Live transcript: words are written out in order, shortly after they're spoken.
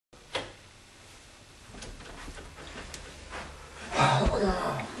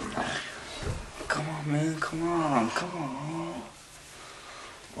Come on, come on.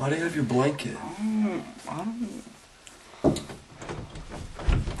 Why do you have your blanket? I don't...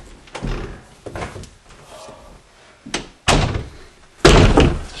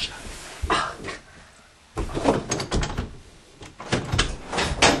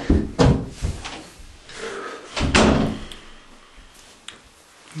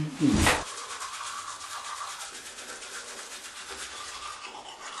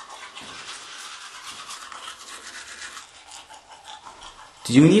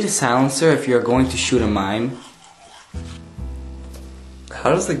 Do you need a silencer if you're going to shoot a mime?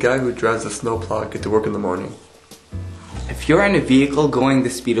 How does the guy who drives the snowplow get to work in the morning? If you're in a vehicle going the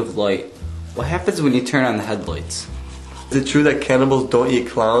speed of light, what happens when you turn on the headlights? Is it true that cannibals don't eat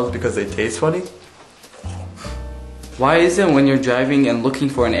clowns because they taste funny? Why is it when you're driving and looking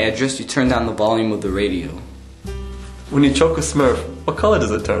for an address you turn down the volume of the radio? When you choke a Smurf, what color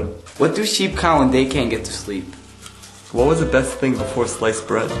does it turn? What do sheep count when they can't get to sleep? What was the best thing before sliced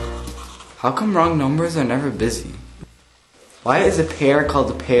bread? How come wrong numbers are never busy? Why is a pear called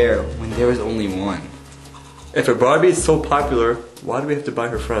a pear when there is only one? If a Barbie is so popular, why do we have to buy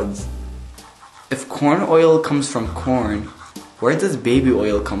her friends? If corn oil comes from corn, where does baby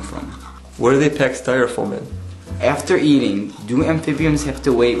oil come from? Where do they pack styrofoam in? After eating, do amphibians have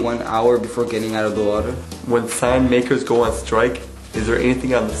to wait 1 hour before getting out of the water? When sign makers go on strike, is there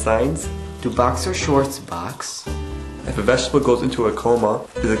anything on the signs? Do boxer shorts box? If a vegetable goes into a coma,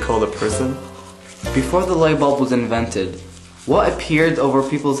 is it called a person? Before the light bulb was invented, what appeared over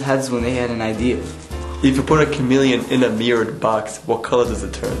people's heads when they had an idea? If you put a chameleon in a mirrored box, what color does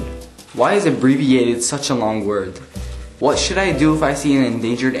it turn? Why is abbreviated such a long word? What should I do if I see an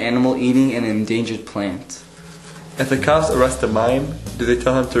endangered animal eating an endangered plant? If the cops arrest a mime, do they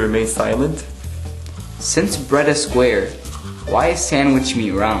tell him to remain silent? Since bread is square, why is sandwich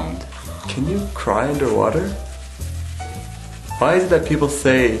meat round? Can you cry underwater? Why is it that people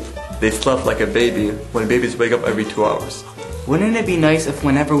say they slept like a baby when babies wake up every 2 hours? Wouldn't it be nice if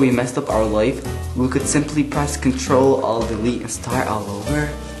whenever we messed up our life, we could simply press Control, Alt, Delete and start all over?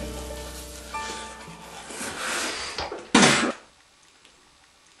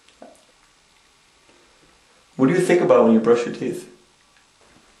 What do you think about when you brush your teeth?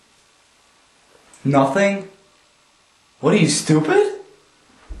 Nothing? What are you, stupid?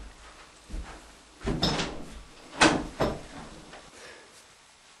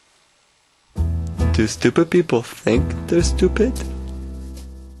 Do stupid people think they're stupid?